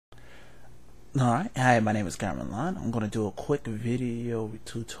Alright, hi, my name is Cameron Lund. I'm going to do a quick video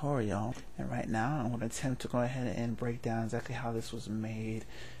tutorial, and right now I'm going to attempt to go ahead and break down exactly how this was made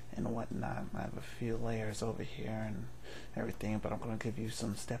and whatnot. I have a few layers over here and everything, but I'm going to give you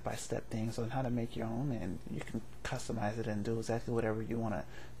some step-by-step things on how to make your own, and you can customize it and do exactly whatever you want to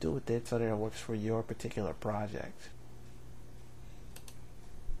do with it so that it works for your particular project.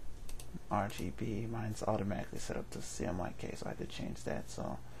 RGB, mine's automatically set up to CMYK, so I had to change that.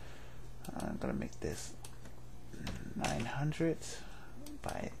 So I'm going to make this 900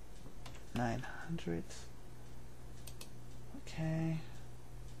 by 900. Okay.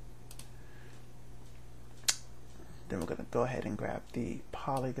 Then we're going to go ahead and grab the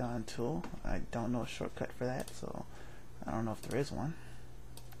Polygon tool. I don't know a shortcut for that, so I don't know if there is one.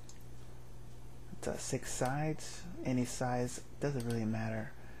 It's 6 sides. Any size doesn't really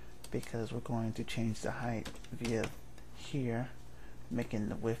matter because we're going to change the height via here, making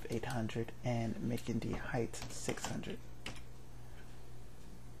the width 800 and making the height 600.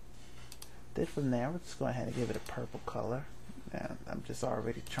 Then from there, we'll just go ahead and give it a purple color. And I'm just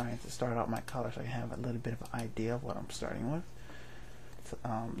already trying to start out my color so I can have a little bit of an idea of what I'm starting with. So,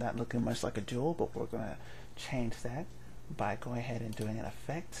 not looking much like a jewel, but we're going to change that by going ahead and doing an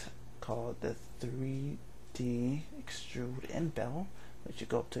effect called the 3D Extrude and Bevel. But you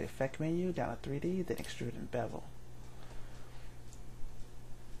go up to the effect menu, down to 3D, then Extrude and Bevel.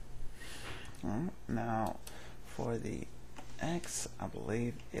 Now for the X, I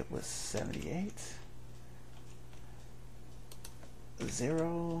believe it was 78.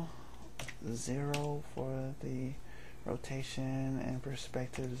 0, 0 for the rotation and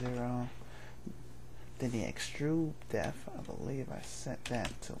perspective, 0. Then the extrude depth, I believe I set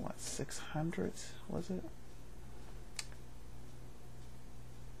that to what, 600 was it?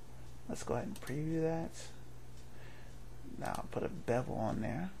 Let's go ahead and preview that. Now I'll put a bevel on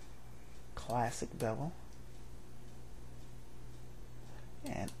there, classic bevel,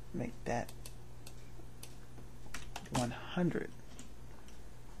 and make that 100.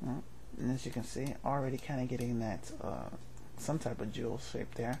 And as you can see, already kind of getting that some type of jewel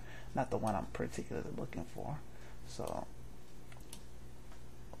shape there, not the one I'm particularly looking for. So,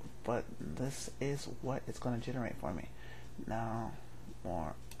 but this is what it's going to generate for me. Now,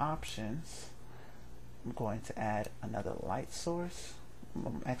 more options. I'm going to add another light source.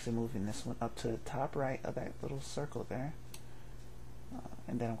 I'm actually moving this one up to the top right of that little circle there,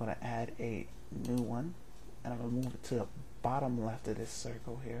 and then I'm going to add a new one, and I'm going to move it to the bottom left of this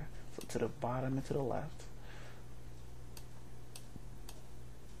circle here, so to the bottom and to the left.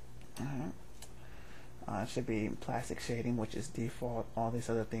 It should be plastic shading, which is default. All these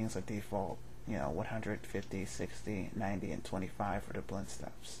other things are default. 150, 60, 90, and 25 for the blend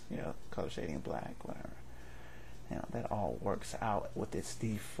steps. Color shading, black, whatever. That all works out with its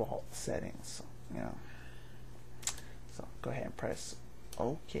default settings. So go ahead and press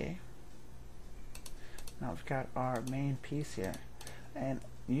OK. Now we've got our main piece here, and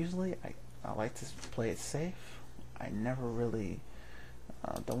usually I like to play it safe. I never really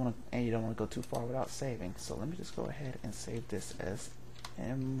don't want to, and you don't want to go too far without saving. So let me just go ahead and save this as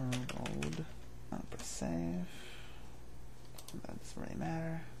emerald. Press save. That doesn't really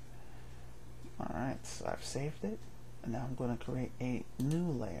matter. Alright, so I've saved it, and now I'm going to create a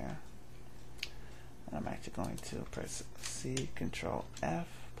new layer. And I'm actually going to press C, Control F,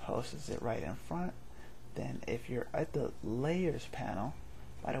 posts it right in front. Then if you're at the layers panel,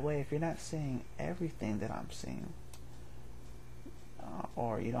 by the way, if you're not seeing everything that I'm seeing,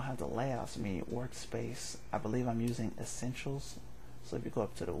 or you don't have the layouts, workspace, I believe I'm using essentials. So if you go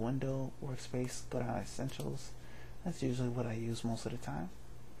up to the window, workspace, go down to essentials, that's usually what I use most of the time.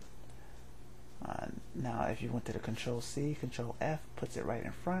 Now if you went to the Control C, Control F, puts it right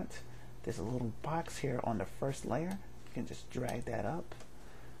in front. There's a little box here on the first layer. You can just drag that up.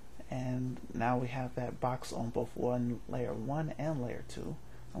 And now we have that box on both layer 1 and layer 2.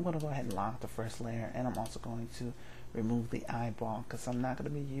 I'm going to go ahead and lock the first layer, and I'm also going to remove the eyeball because I'm not going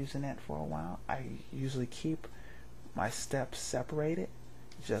to be using that for a while. I usually keep my steps separated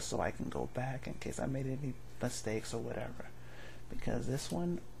just so I can go back in case I made any mistakes or whatever. Because this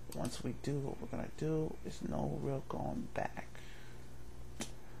one, once we do what we're going to do, there's no real going back.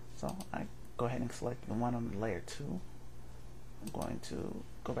 So I go ahead and select the one on layer 2. I'm going to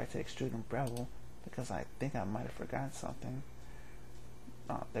go back to Extrude and Bevel because I think I might have forgotten something.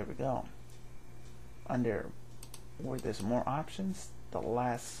 There we go. Under where there's more options, the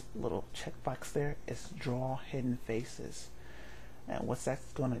last little checkbox there is Draw Hidden Faces. And what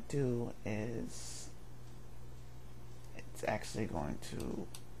that's going to do is it's actually going to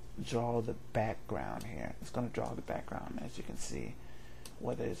draw the background here. It's going to draw the background, as you can see.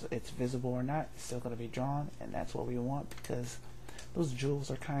 whether it's visible or not, it's still going to be drawn, and that's what we want because those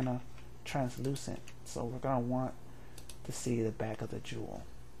jewels are kind of translucent, so we're going to want to see the back of the jewel.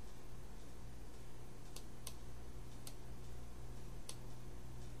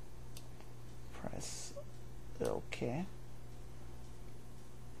 Press OK.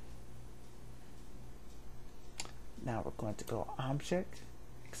 Now we're going to go Object,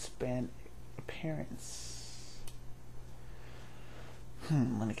 Expand Appearance.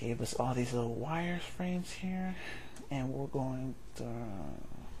 When it gave us all these little wireframes here, and we're going to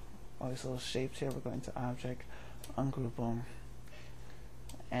all these little shapes here, we're going to Object, Ungroup them,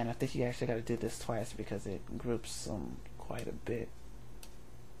 and I think you actually got to do this twice because it groups them quite a bit.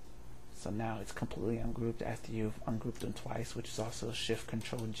 So now it's completely ungrouped after you've ungrouped them twice, which is also Shift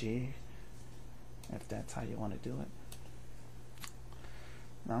Control G if that's how you want to do it.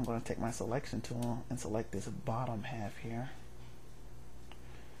 Now I'm going to take my selection tool and select this bottom half here.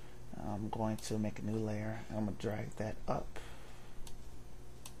 I'm going to make a new layer and I'm going to drag that up.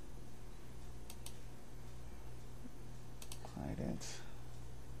 Hide it.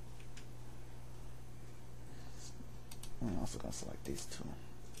 I'm also going to select these two.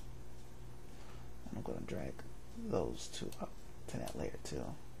 And I'm going to drag those two up to that layer too.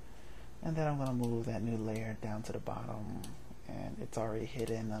 And then I'm going to move that new layer down to the bottom, and it's already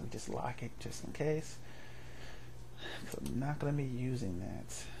hidden. I'll just lock it just in case, because I'm not going to be using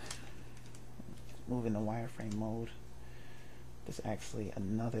that. Moving the wireframe mode, there's actually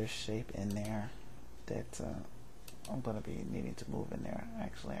another shape in there that I'm going to be needing to move in there.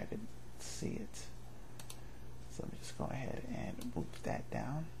 Actually, I didn't see it, so let me just go ahead and move that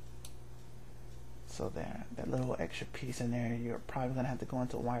down. So there, that little extra piece in there, you're probably going to have to go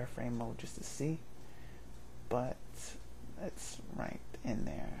into wireframe mode just to see, but it's right in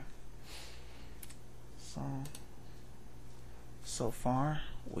there. So far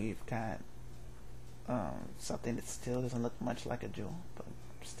we've got something that still doesn't look much like a jewel, but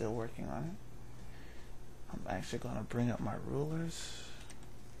I'm still working on it. I'm actually going to bring up my rulers,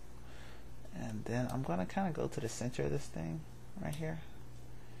 and then I'm going to kind of go to the center of this thing right here.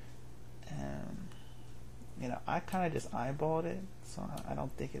 And you know, I kind of just eyeballed it, so I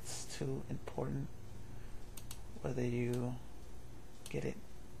don't think it's too important whether you get it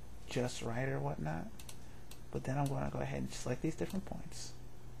just right or whatnot. But then I'm going to go ahead and select these different points,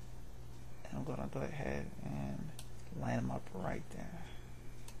 and I'm going to go ahead and line them up right there.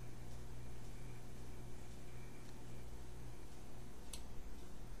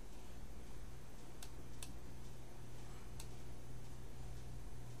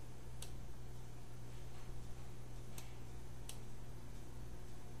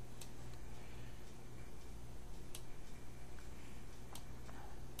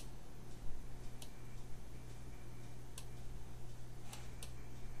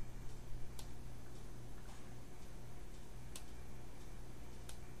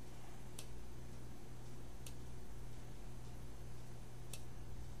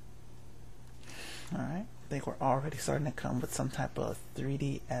 Alright, I think we're already starting to come with some type of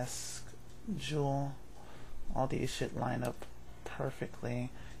 3D-esque jewel. All these should line up perfectly,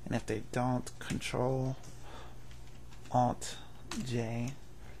 and if they don't, Control Alt J,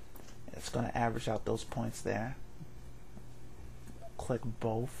 it's going to average out those points there. Click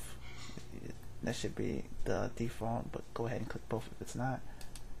both. That should be the default, but go ahead and click both if it's not.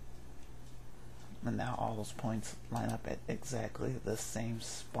 And now all those points line up at exactly the same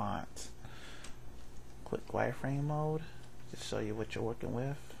spot. Click wireframe mode to show you what you're working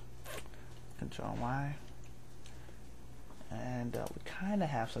with. Control Y. And we kind of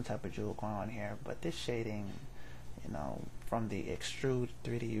have some type of jewel going on here, but this shading, you know, from the Extrude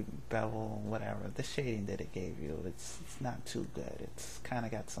 3D bevel, whatever, the shading that it gave you, it's not too good. It's kind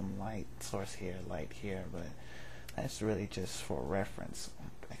of got some light source here, light here, but that's really just for reference.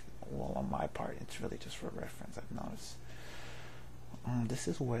 Well, on my part, it's really just for reference, I've noticed. This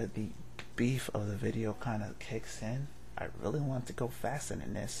is where the beef of the video kind of kicks in. I really want to go faster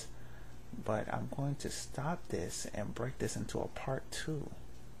than this, but I'm going to stop this and break this into a part 2.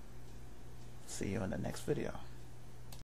 See you in the next video.